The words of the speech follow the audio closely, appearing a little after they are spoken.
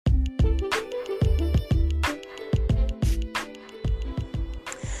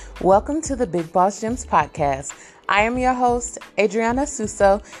Welcome to the Big Boss Gems podcast. I am your host, Adriana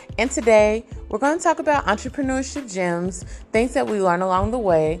Suso, and today we're going to talk about entrepreneurship gems, things that we learn along the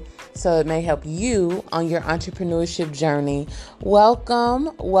way, so it may help you on your entrepreneurship journey. Welcome.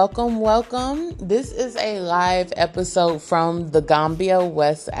 This is a live episode from the Gambia,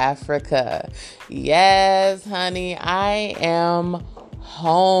 West Africa. Yes, honey, I am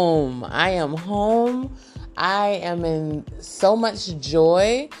home. I am in so much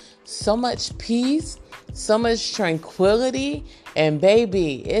joy, so much peace, so much tranquility, and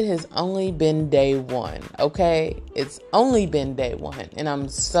baby, it has only been day one, okay? It's only been day one, and I'm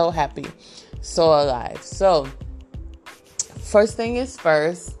so happy, so alive. So, first thing is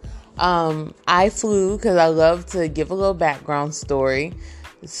first, I flew, because I love to give a little background story.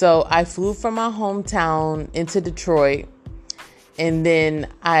 So, I flew from my hometown into Detroit, and then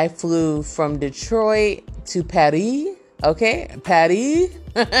I flew from Detroit to Paris,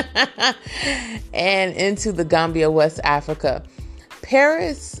 and into the Gambia, West Africa.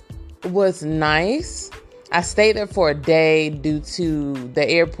 Paris was nice. I stayed there for a day due to the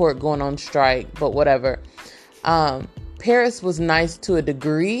airport going on strike, but whatever. Paris was nice to a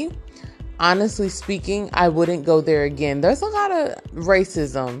degree. Honestly speaking, I wouldn't go there again. There's a lot of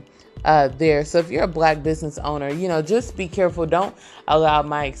racism there. So if you're a black business owner, just be careful. Don't allow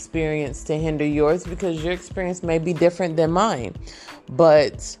my experience to hinder yours, because your experience may be different than mine.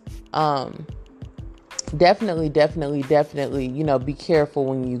 But definitely, be careful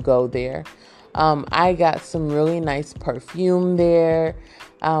when you go there. I got some really nice perfume there.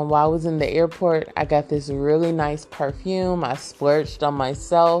 While I was in the airport, I got this really nice perfume. I splurged on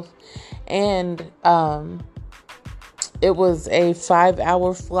myself, and it was a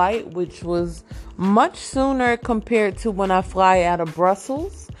 5-hour flight, which was much sooner compared to when I fly out of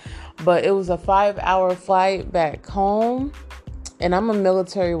Brussels. But it was a 5-hour flight back home. And I'm a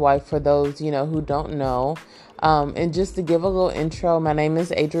military wife, for those, who don't know. And just to give a little intro, my name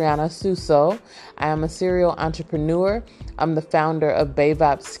is Adriana Suso. I am a serial entrepreneur. I'm the founder of Bae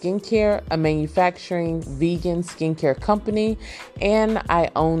Vibes Skincare, a manufacturing vegan skincare company. And I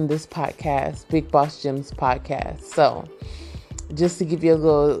own this podcast, Big Boss Gems podcast. So just to give you a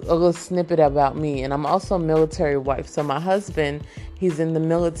little snippet about me. And I'm also a military wife. So my husband, he's in the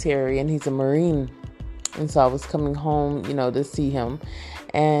military and he's a Marine. And so I was coming home, to see him.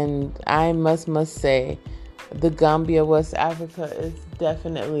 And I must say, the Gambia, West Africa is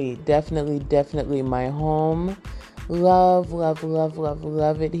definitely my home. Love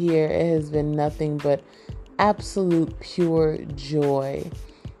it here. It has been nothing but absolute pure joy,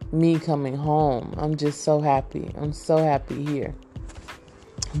 me coming home. I'm just so happy. I'm so happy here.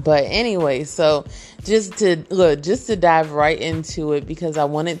 But anyway, so just to dive right into it, because I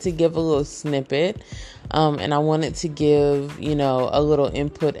wanted to give a little snippet, and I wanted to give, a little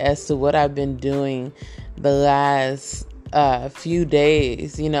input as to what I've been doing the last few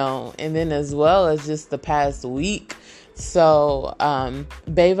days, and then as well as just the past week. So, Bae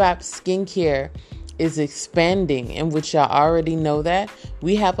Vibes Skincare is expanding, in which y'all already know that.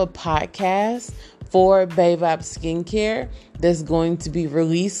 We have a podcast for Bae Vibes Skincare that's going to be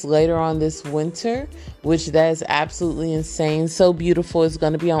released later on this winter, which that is absolutely insane. So beautiful. It's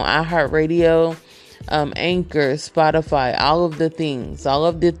going to be on iHeartRadio, Anchor, Spotify, all of the things,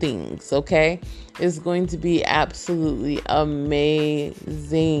 okay? It's going to be absolutely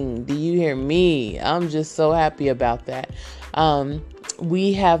amazing. Do you hear me? I'm just so happy about that.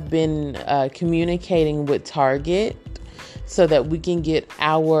 We have been communicating with Target so that we can get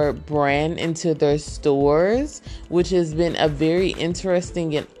our brand into their stores, which has been a very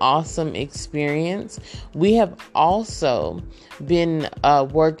interesting and awesome experience. We have also been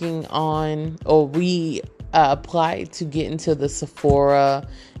working on, or we applied to get into the Sephora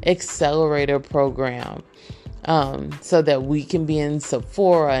Accelerator program, so that we can be in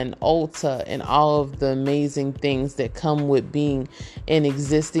Sephora and Ulta and all of the amazing things that come with being in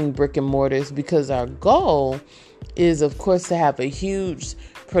existing brick and mortars, because our goal is, of course, to have a huge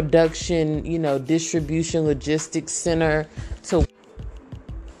production, distribution, logistics center to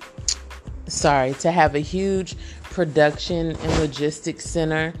have a huge production and logistics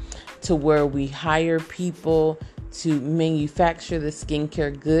center to where we hire people to manufacture the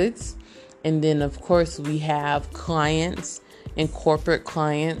skincare goods. And then, of course, we have clients and corporate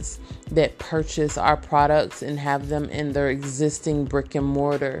clients that purchase our products and have them in their existing brick and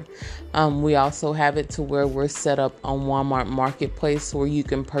mortar. We also have it to where we're set up on Walmart Marketplace, where you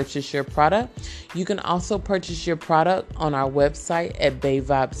can purchase your product. You can also purchase your product on our website at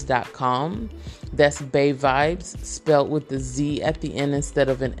baevibes.com. That's Bae Vibes, spelled with the Z at the end instead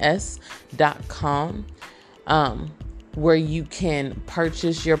of an S.com. where you can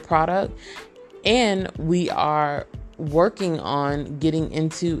purchase your product. And we are working on getting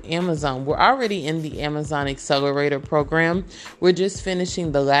into Amazon. We're already in the Amazon Accelerator program. We're just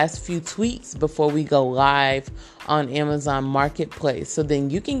finishing the last few tweaks before we go live on Amazon Marketplace. So then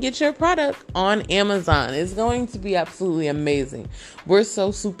you can get your product on Amazon. It's going to be absolutely amazing. We're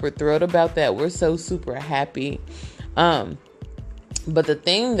so super thrilled about that. We're so super happy. But the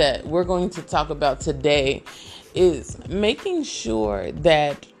thing that we're going to talk about today is making sure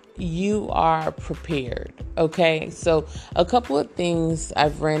that you are prepared. Okay, so a couple of things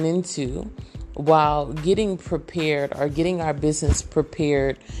I've ran into while getting prepared or getting our business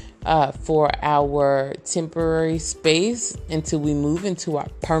prepared for our temporary space until we move into our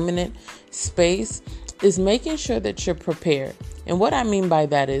permanent space is making sure that you're prepared. And what I mean by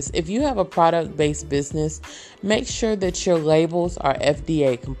that is if you have a product-based business, make sure that your labels are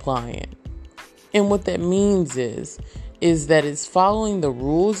FDA compliant. And what that means is that it's following the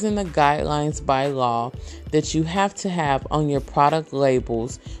rules and the guidelines by law that you have to have on your product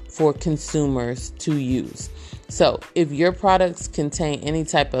labels for consumers to use. So if your products contain any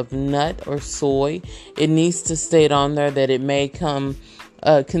type of nut or soy, it needs to state on there that it may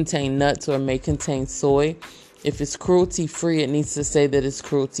contain nuts or may contain soy. If it's cruelty-free, it needs to say that it's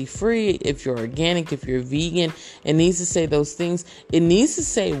cruelty-free. If you're organic, if you're vegan, it needs to say those things. It needs to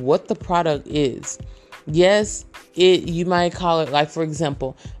say what the product is. Yes, you might call it, like, for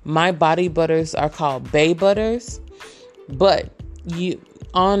example, my body butters are called Bay Butters, but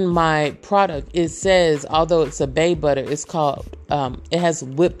on my product, it says, although it's a Bay Butter, it's called, it has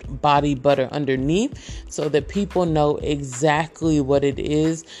whipped body butter underneath so that people know exactly what it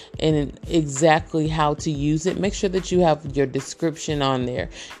is and exactly how to use it. Make sure that you have your description on there,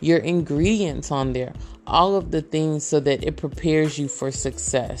 your ingredients on there, all of the things so that it prepares you for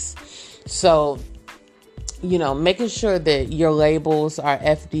success. So, making sure that your labels are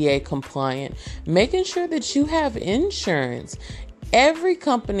FDA compliant, making sure that you have insurance. Every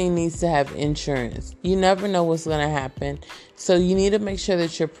company needs to have insurance. You never know what's going to happen. So you need to make sure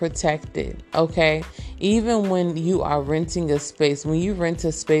that you're protected, okay? Even when you are renting a space, when you rent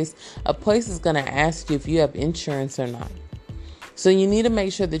a space, a place is going to ask you if you have insurance or not. So you need to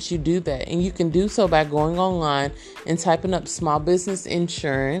make sure that you do that. And you can do so by going online and typing up small business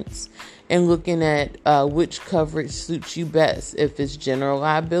insurance and looking at which coverage suits you best. If it's general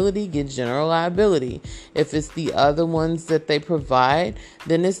liability, get general liability. If it's the other ones that they provide,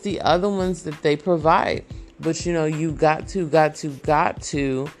 then it's the other ones that they provide. But you got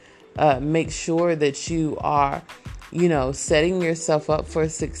to make sure that you are, setting yourself up for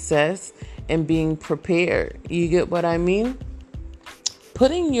success and being prepared. You get what I mean?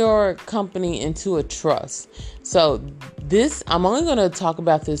 Putting your company into a trust. So I'm only going to talk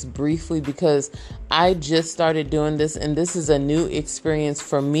about this briefly because I just started doing this and this is a new experience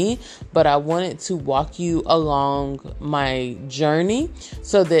for me, but I wanted to walk you along my journey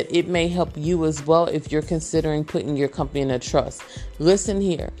so that it may help you as well if you're considering putting your company in a trust. Listen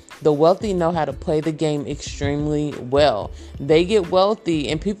here. The wealthy know how to play the game extremely well. They get wealthy,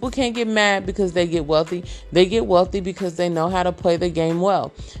 and people can't get mad because they get wealthy. They get wealthy because they know how to play the game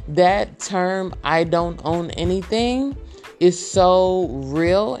well. That term, I don't own anything, is so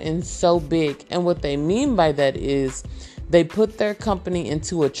real and so big. And what they mean by that is they put their company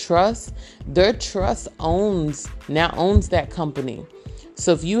into a trust. Their trust owns that company.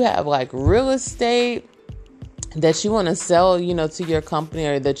 So if you have like real estate that you want to sell, to your company,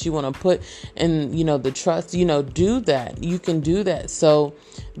 or that you want to put in, the trust, do that. You can do that. So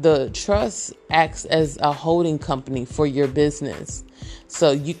the trust acts as a holding company for your business.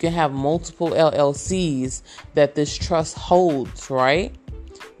 So you can have multiple LLCs that this trust holds, right?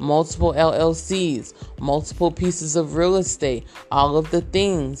 Multiple LLCs, multiple pieces of real estate, all of the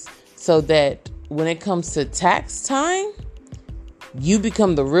things, so that when it comes to tax time, you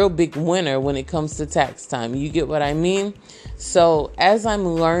become the real big winner when it comes to tax time. You get what I mean? So as I'm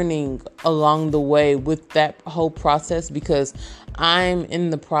learning along the way with that whole process, because I'm in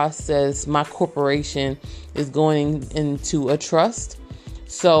the process, my corporation is going into a trust.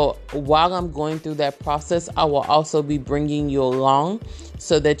 So while I'm going through that process, I will also be bringing you along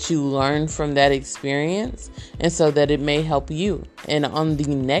so that you learn from that experience and so that it may help you. And on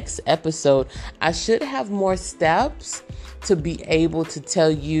the next episode, I should have more steps to be able to tell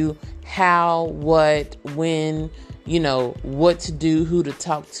you how, what, when, what to do, who to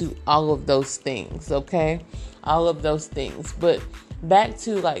talk to, all of those things, okay? All of those things. But back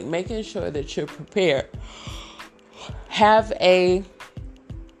to making sure that you're prepared. Have a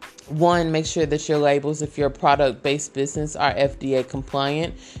One, make sure that your labels, if you're a product-based business, are FDA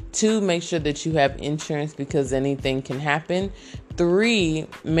compliant. Two, make sure that you have insurance because anything can happen. Three,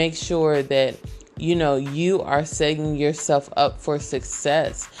 make sure that you are setting yourself up for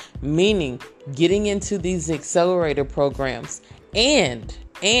success, meaning getting into these accelerator programs and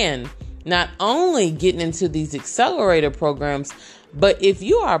not only getting into these accelerator programs, but if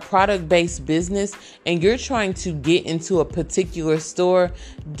you are a product-based business and you're trying to get into a particular store,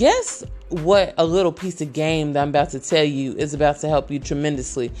 guess what? A little piece of game that I'm about to tell you is about to help you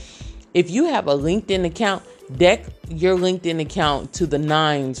tremendously. If you have a LinkedIn account, deck your LinkedIn account to the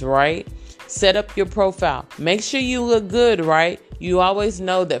nines, right? Set up your profile. Make sure you look good, right? You always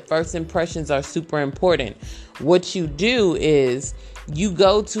know that first impressions are super important. What you do is you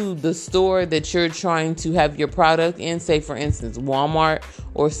go to the store that you're trying to have your product in, say for instance, Walmart,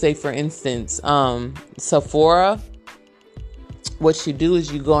 or say for instance, Sephora. What you do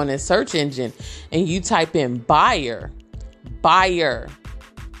is you go in a search engine and you type in buyer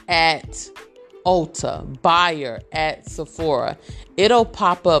at Ulta, buyer at Sephora. It'll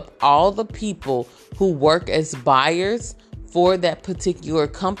pop up all the people who work as buyers for that particular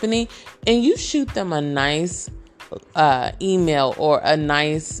company, and you shoot them a nice email or a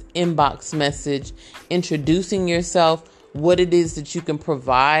nice inbox message introducing yourself, what it is that you can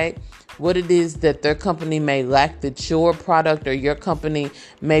provide, what it is that their company may lack that your product or your company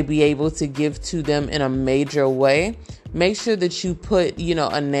may be able to give to them in a major way. Make sure that you put,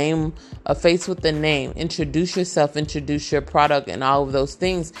 a name, a face with a name, introduce yourself, introduce your product and all of those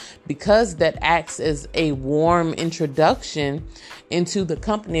things, because that acts as a warm introduction into the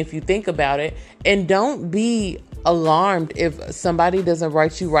company if you think about it. And don't be alarmed if somebody doesn't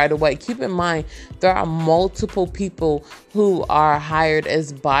write you right away. Keep in mind, there are multiple people who are hired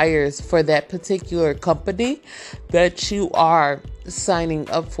as buyers for that particular company that you are signing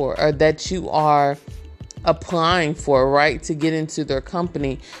up for or that you are applying for, right, to get into their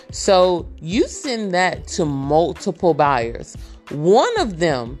company. So you send that to multiple buyers. One of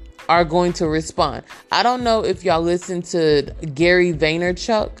them are going to respond. I don't know if y'all listen to Gary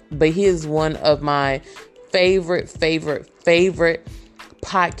Vaynerchuk, but he is one of my favorite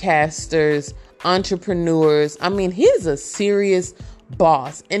podcasters, entrepreneurs. I mean, he's a serious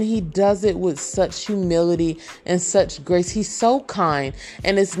boss, and he does it with such humility and such grace. He's so kind,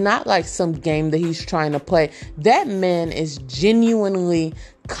 and it's not like some game that he's trying to play. That man is genuinely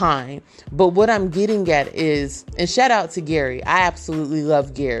kind. But what I'm getting at is, and shout out to Gary, I absolutely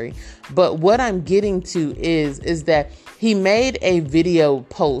love Gary, but what I'm getting to is that he made a video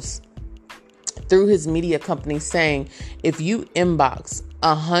post through his media company saying, if you inbox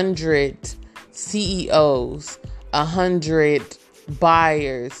 100 CEOs, 100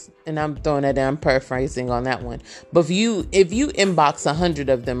 buyers, and I'm throwing that down, paraphrasing on that one, but if you inbox 100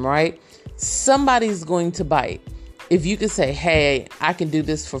 of them, right, somebody's going to bite. If you could say, hey, I can do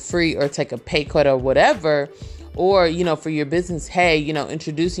this for free or take a pay cut or whatever, or, for your business, hey,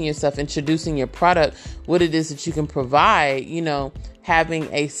 introducing yourself, introducing your product, what it is that you can provide, having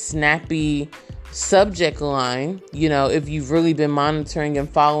a snappy subject line, if you've really been monitoring and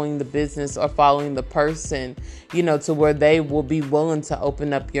following the business or following the person, to where they will be willing to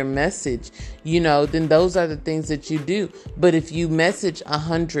open up your message, then those are the things that you do. But if you message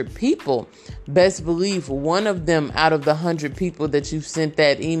 100 people, best believe one of them out of the 100 people that you've sent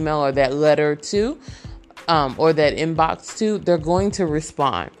that email or that letter to, or that inbox to, they're going to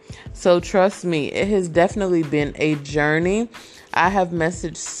respond. So trust me, it has definitely been a journey. I have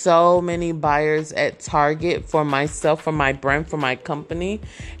messaged so many buyers at Target for myself, for my brand, for my company,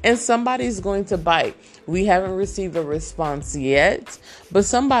 and somebody's going to bite. We haven't received a response yet, but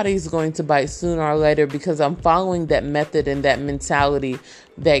somebody's going to bite sooner or later because I'm following that method and that mentality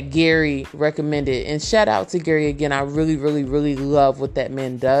that Gary recommended. And shout out to Gary again. I really, really, really love what that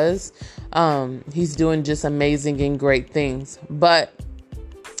man does. He's doing just amazing and great things. But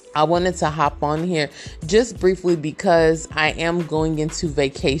I wanted to hop on here just briefly because I am going into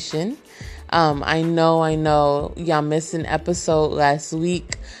vacation. I know y'all missed an episode last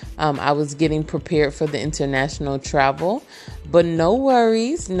week. I was getting prepared for the international travel, but no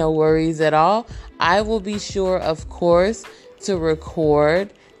worries at all. I will be sure, of course, to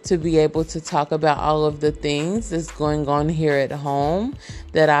record to be able to talk about all of the things that's going on here at home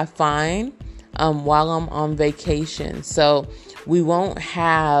that I find while I'm on vacation. So we won't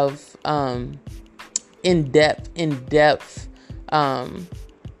have in-depth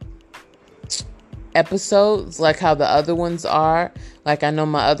episodes like how the other ones are. Like, I know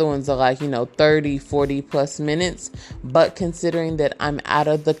my other ones are like, 30, 40 plus minutes. But considering that I'm out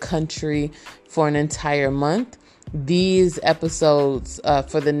of the country for an entire month, these episodes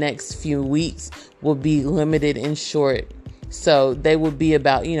for the next few weeks will be limited and short. So they will be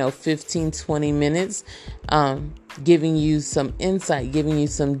about, 15, 20 minutes, giving you some insight, giving you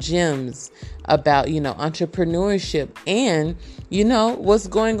some gems about, entrepreneurship and, what's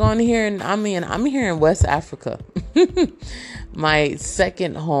going on here. And I'm here in West Africa, my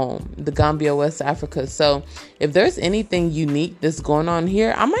second home, the Gambia, West Africa. So if there's anything unique that's going on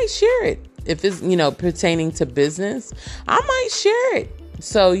here, I might share it. If it's, pertaining to business, I might share it.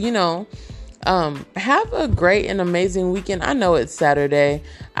 So, have a great and amazing weekend. I know it's Saturday.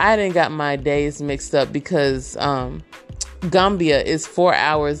 I didn't got my days mixed up because Gambia is 4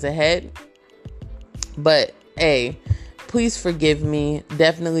 hours ahead. But hey, please forgive me.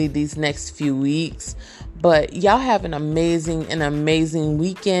 Definitely these next few weeks. But y'all have an amazing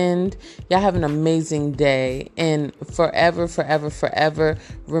weekend. Y'all have an amazing day. And forever, forever, forever,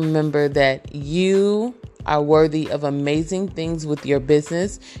 remember that you are worthy of amazing things with your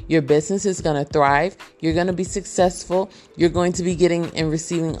business. Your business is going to thrive. You're going to be successful. You're going to be getting and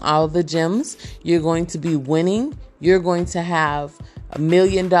receiving all the gems. You're going to be winning. You're going to have $1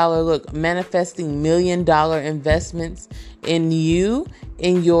 million, manifesting $1 million investments in you,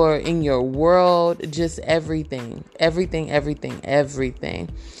 in your world, just everything.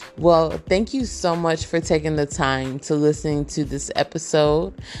 Well, thank you so much for taking the time to listen to this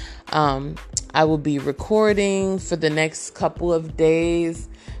episode. I will be recording for the next couple of days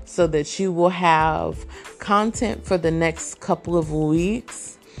so that you will have content for the next couple of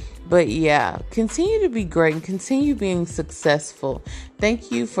weeks. But yeah, continue to be great and continue being successful.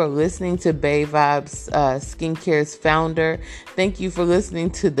 Thank you for listening to Bay Vibes Skincare's founder. Thank you for listening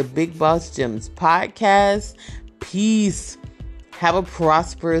to the Big Boss Gems podcast. Peace. Have a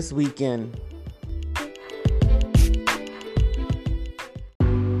prosperous weekend.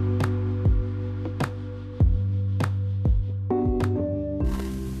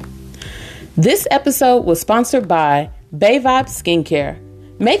 This episode was sponsored by Bay Vibes Skincare.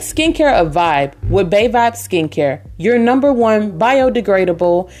 Make skincare a vibe with Bay Vibes Skincare, your #1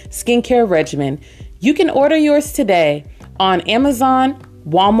 biodegradable skincare regimen. You can order yours today on Amazon,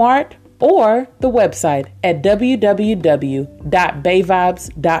 Walmart, or the website at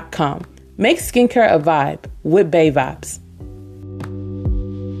www.bayvibes.com. Make skincare a vibe with Bay Vibes.